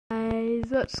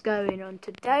what's going on?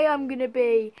 Today I'm going to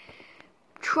be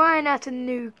trying out a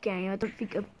new game. I don't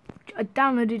think I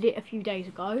downloaded it a few days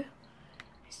ago.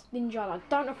 It's Brawhalla. I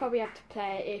don't know if I'll be able to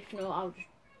play it. If not,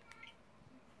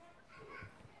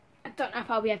 I don't know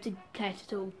if I'll be able to play it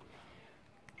at all.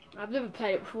 I've never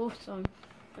played it before, so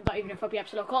I don't even know if I'll be able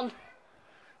to log on.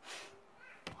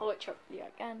 I'll watch up video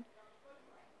again.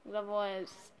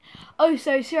 Otherwise, so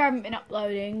sorry I haven't been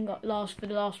uploading for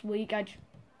the last week. I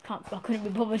couldn't be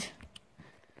bothered.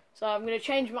 So I'm going to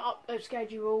change my upload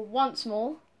schedule once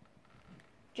more.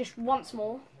 Just once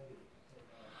more.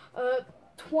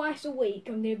 Twice a week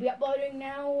I'm going to be uploading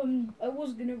now. I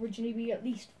was going to originally be at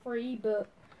least 3, but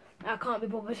I can't be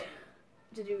bothered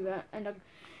to do that. And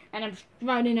I'm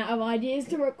running out of ideas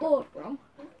to record from.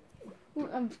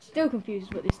 I'm still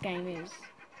confused what this game is.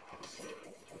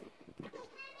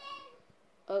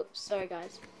 Oh, sorry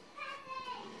guys.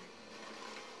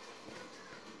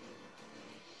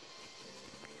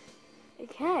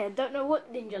 Okay, I don't know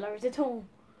what Brawhalla is at all.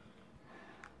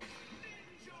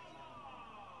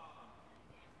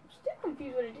 I'm still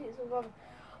confused what it is.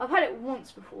 I've had it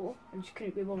once before and just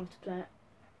couldn't be bothered to play it.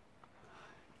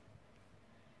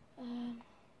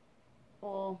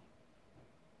 Or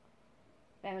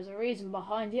there was a reason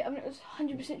behind it. I mean, it was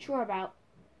 100% sure about.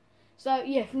 So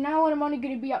yeah, from now on I'm only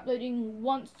going to be uploading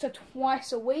once to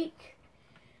twice a week.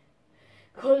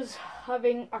 Because I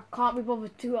can't be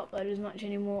bothered to upload as much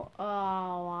anymore.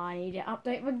 Oh, I need to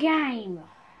update the game.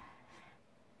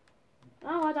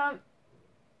 Oh, I don't.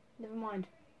 Never mind.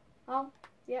 Oh,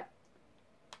 yeah.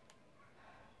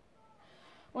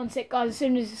 One sec, guys. As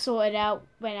soon as it's sorted out,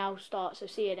 then I'll start. So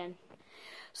see you then.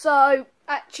 So,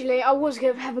 actually, I was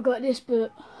going to have a go at this,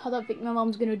 but I don't think my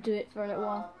mum's going to do it for a little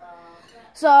while.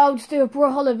 So I'll just do a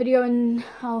Brawhalla video and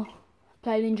I'll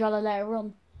play Brawhalla later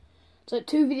on. So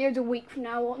 2 videos a week from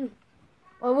now on.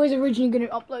 I was originally going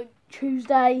to upload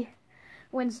Tuesday,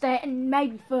 Wednesday and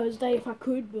maybe Thursday if I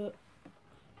could, but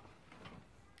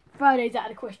Friday's out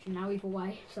of the question now either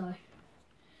way. So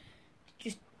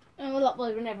just I'll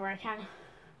upload whenever I can.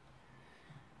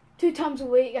 2 times a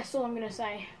week, that's all I'm going to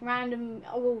say. Random,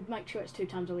 I will make sure it's 2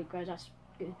 times a week, guys, that's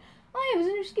good. Oh yeah,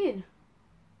 there's a new skin.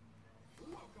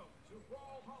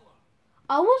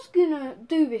 I was going to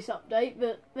do this update,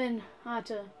 but then I had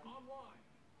to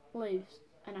leave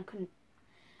and I couldn't.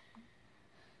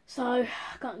 So, I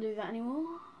can't do that anymore.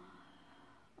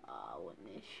 Oh, I want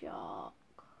this shark.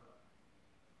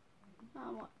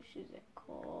 How much does it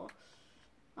cost?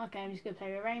 Okay, I'm just going to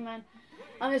play with Rayman.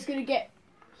 I'm just going to get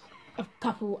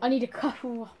I need a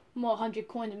couple more 100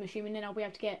 coins, I'm assuming, then I'll be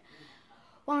able to get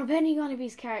one of any one of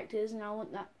these characters, and I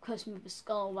want that person with the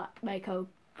skull, that Mako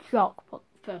shark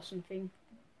person thing.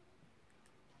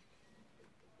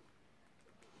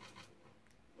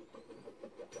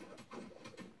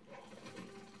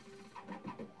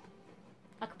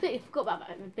 I completely forgot about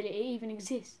that ability even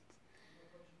exists.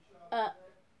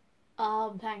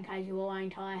 I'm playing casual,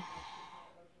 ain't I?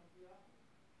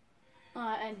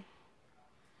 Alright, and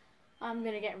I'm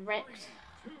gonna get wrecked.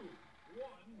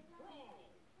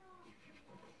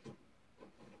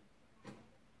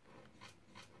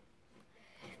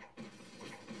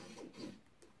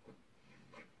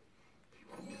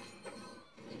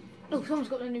 Oh, someone's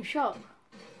got a new shop.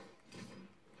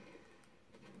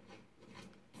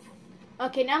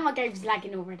 Okay, now my game's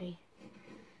lagging already.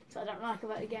 So I don't like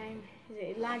about the game is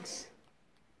it lags.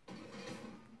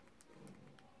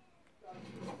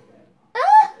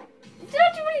 Did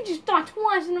I really just die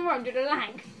twice in a row due to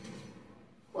lag?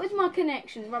 What is my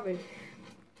connection? Rubbish.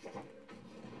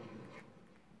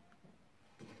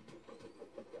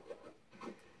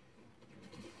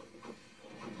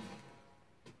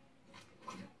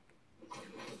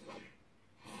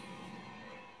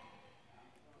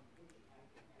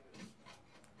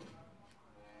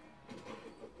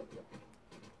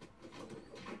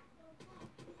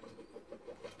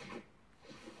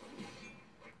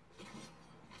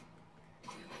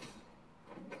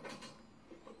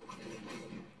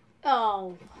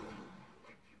 Oh.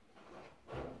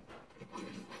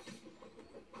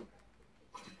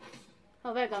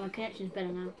 Oh, there we go, my connection's better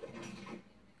now.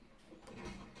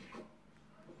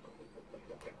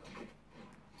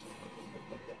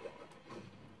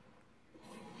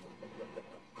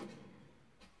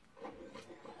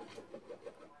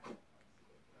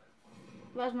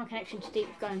 Where's my connection to deep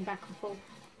going back and forth?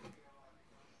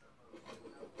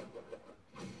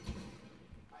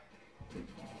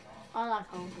 I like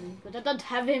Holden, but I don't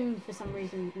have him for some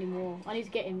reason anymore. I need to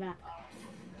get him back.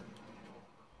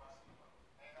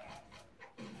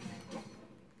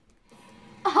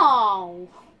 Oh!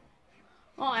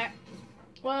 Alright.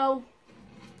 Well,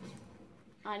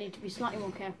 I need to be slightly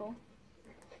more careful.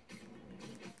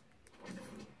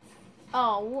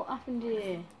 Oh, what happened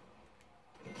here?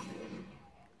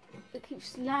 It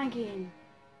keeps lagging.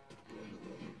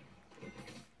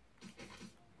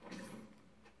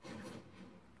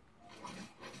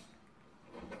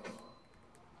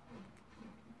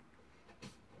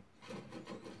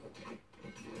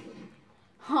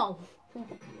 Oh.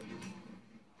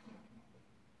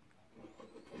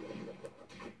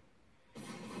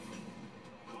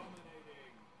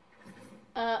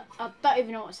 I don't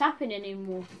even know what's happening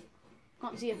anymore.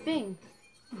 Can't see a thing.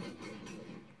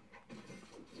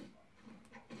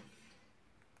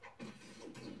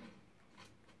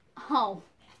 Oh,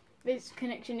 this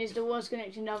connection is the worst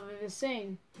connection I've ever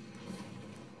seen.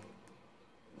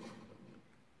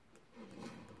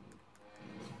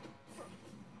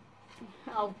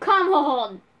 Oh, come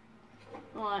on!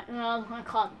 Alright, well, I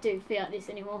can't do like this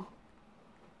anymore.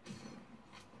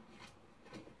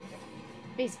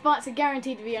 These fights are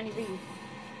guaranteed to be only real.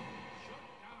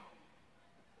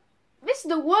 This is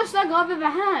the worst lag I've ever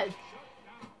had.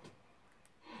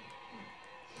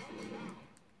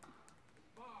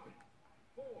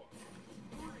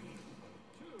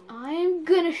 I'm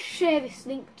gonna share this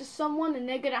link to someone and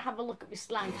they're gonna have a look at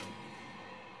this lag.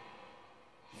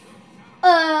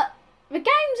 The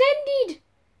game's ended!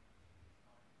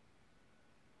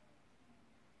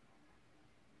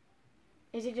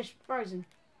 Is it just frozen?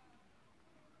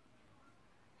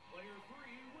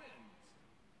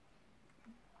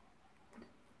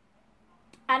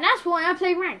 And that's why I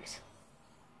play ranks.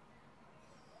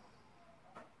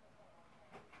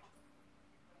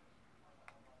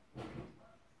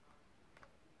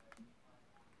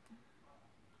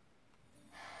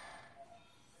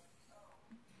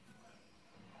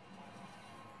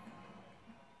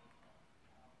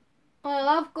 Well,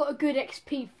 I've got a good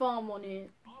XP farm on here.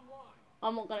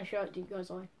 I'm not going to show it to you guys,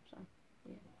 so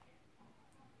yeah.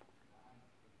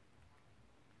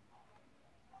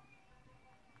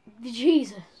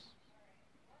 Jesus.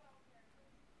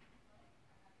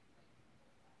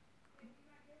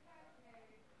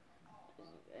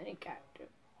 Any character.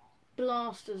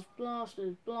 Blasters,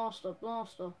 blasters, blaster,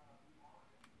 blaster.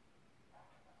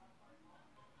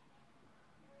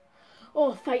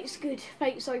 Oh, Fate's good.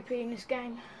 Fate's OP in this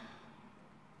game.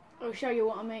 I'll show you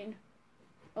what I mean.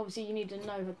 Obviously, you need to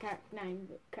know the character name,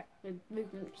 but the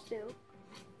movement still.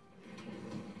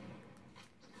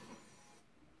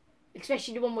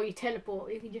 Especially the one where you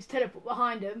teleport. You can just teleport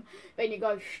behind them, then you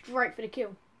go straight for the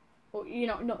kill. Or, you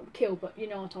know, not kill, but you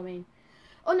know what I mean.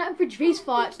 On average, these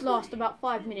fights last about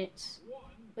 5 minutes,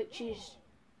 which is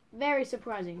very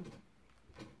surprising.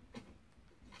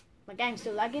 My game's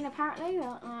still lagging, apparently.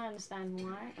 I understand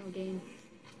why.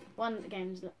 One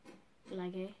game's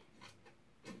laggy.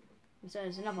 And so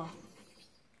there's another.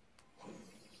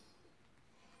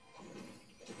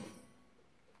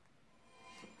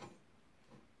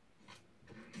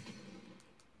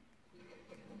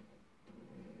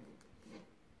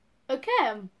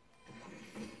 Okay.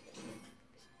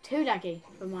 Too laggy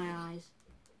for my eyes.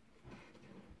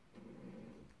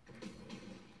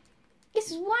 This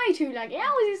is way too laggy.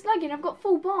 How is this lagging? I've got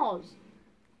full bars.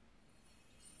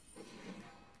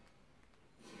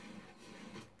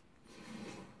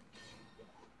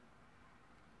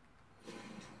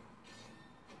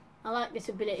 I like this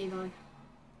ability though.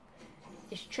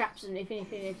 It traps them if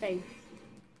anything they fail.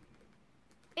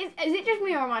 Is it just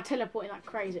me or am I teleporting like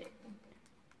crazy?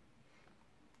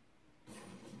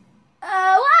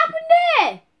 What happened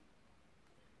there?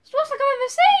 It's the worst like I've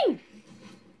ever seen.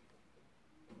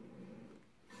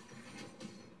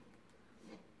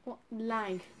 What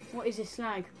lag? What is this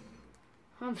lag?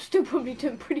 I'm still probably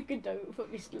doing pretty good though for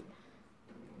this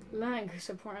lag,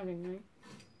 surprisingly.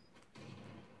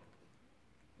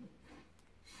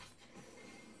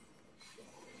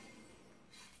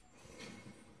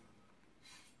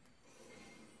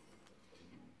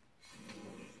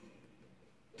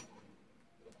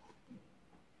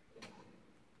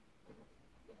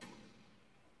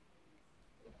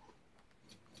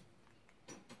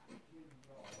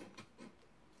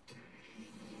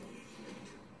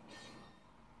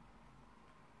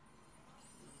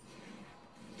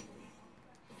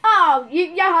 Oh,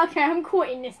 yeah, okay, I'm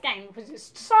quitting this game because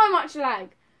it's so much lag.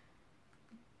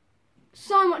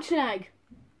 So much lag.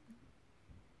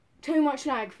 Too much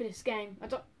lag for this game. I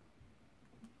don't...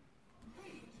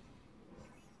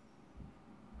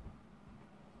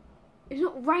 It's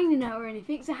not raining out or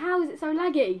anything, so how is it so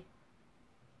laggy?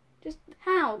 Just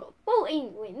how? I've got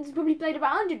 14 wins, probably played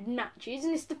about 100 matches,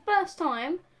 and it's the first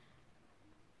time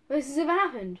this has ever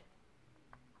happened.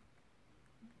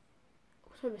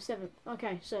 October 7th.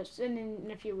 Okay, so it's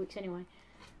in a few weeks anyway.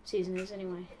 Season is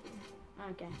anyway.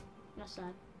 Okay, that's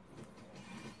sad.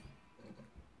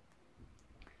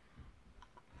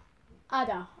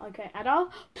 Ada. Okay, Ada.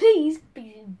 Please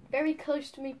be very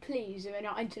close to me, please. When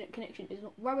our internet connection is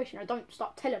not rubbish and I don't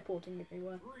start teleporting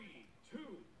everywhere. 3, 2,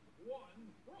 1,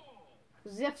 brawl.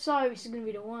 Because if so, this is going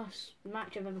to be the worst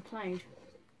match I've ever played.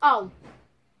 Oh.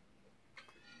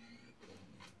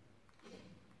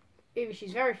 Either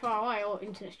she's very far away or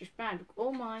internet's just bad.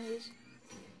 All mine is.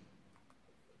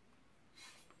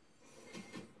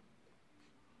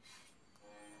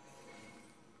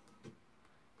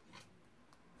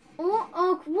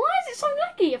 Oh, why is it so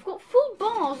laggy? I've got full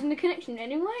bars in the connection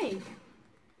anyway.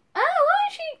 Oh, how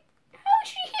she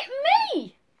hit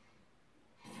me?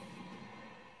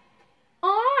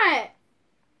 Alright.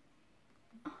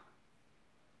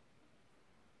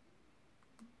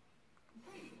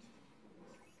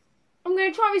 I'm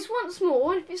going to try this once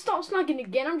more, and if it starts lagging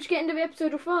again, I'm just getting to the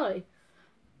episode of Friday.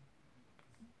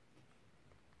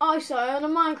 Also, on the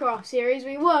Minecraft series,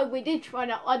 I did try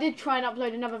and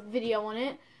upload another video on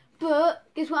it, but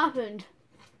guess what happened?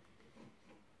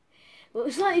 Well, it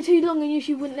was slightly too long and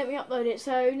YouTube wouldn't let me upload it,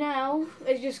 so now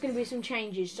there's just going to be some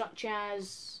changes, such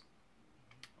as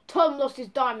Tom lost his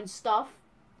diamond stuff.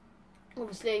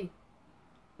 Obviously,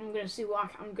 I'm going to see what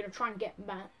I'm going to try and get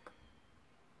back.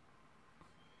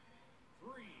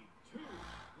 3, 2,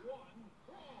 1,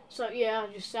 brawl. So yeah,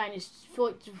 I'm just saying this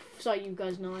so you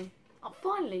guys know. Oh,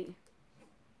 finally.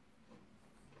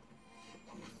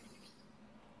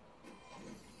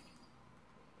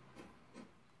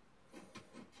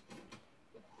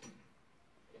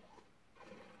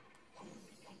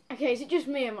 Okay, is it just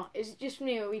me or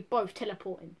are we both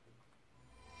teleporting?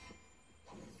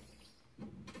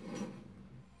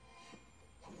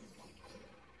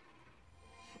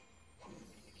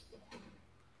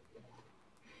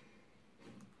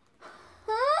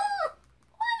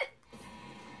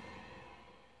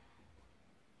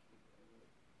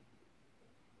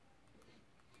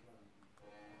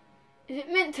 Is it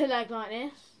meant to lag like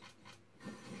this?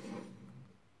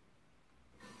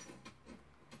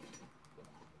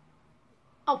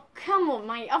 Oh, come on,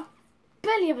 mate. I've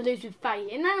barely ever lose with Faye,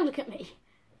 and now look at me.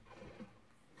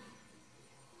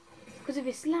 Because of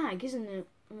this lag, isn't it?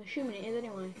 I'm assuming it is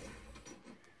anyway.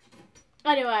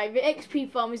 Anyway, the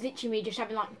XP farm is literally me just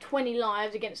having like 20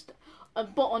 lives against a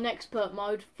bot on expert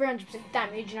mode, 300%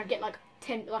 damage, and I get like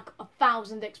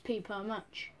 1,000 XP per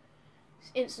match.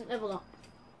 It's instant level up.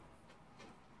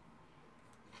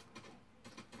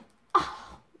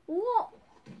 What?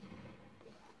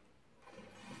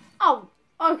 Oh,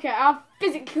 okay, I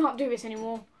physically can't do this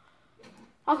anymore.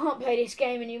 I can't play this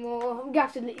game anymore. I'm going to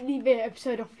have to leave the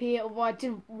episode off here, although I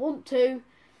didn't want to.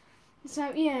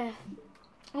 So, yeah.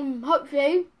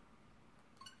 Hopefully.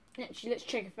 Actually, let's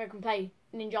check if I can play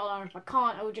Ninjala. If I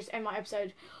can't, I will just end my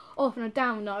episode off on a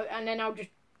down note, and then I'll just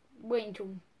wait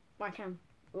until I can.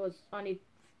 Because I need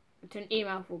an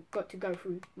email to go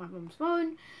through my mum's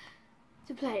phone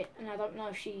to play it, and I don't know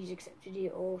if she's accepted it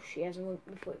or she hasn't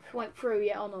went through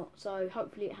yet or not, so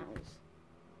hopefully it has.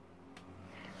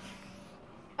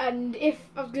 And if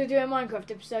I was going to do a Minecraft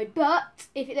episode, but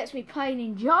if it lets me play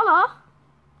Ninjala,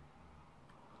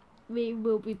 we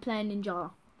will be playing Ninjala.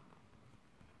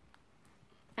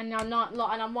 And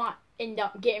I might end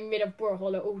up getting rid of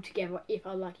Brawhalla altogether if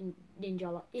I like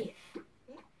Ninjala. If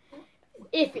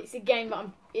it's a game that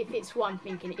if it's what I'm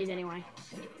thinking it is anyway.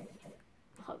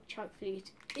 Hopefully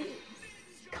it is.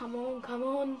 Come on, come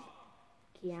on.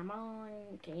 Come on,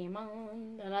 come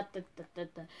on.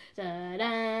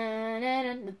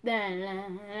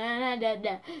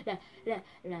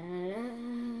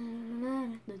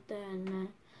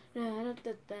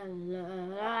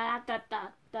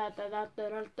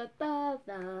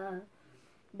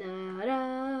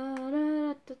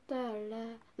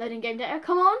 Loading game data,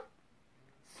 come on.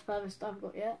 It's the furthest I've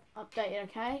got yet. Updated,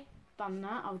 okay. Done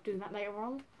that, I'll do that later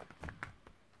on.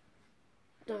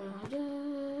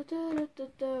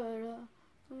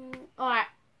 Alright,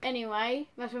 anyway,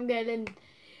 that's what I'm going to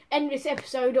end this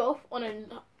episode off on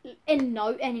an end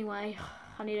note anyway.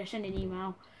 I need to send an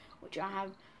email, which I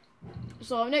have.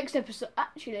 So next episode,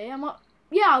 actually,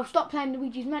 I'll start playing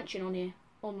Luigi's Mansion on here,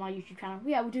 on my YouTube channel.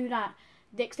 Yeah, we'll do that.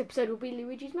 Next episode will be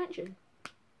Luigi's Mansion.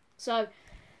 So,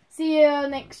 see you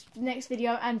next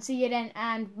video, and see you then,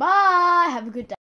 and bye! Have a good day.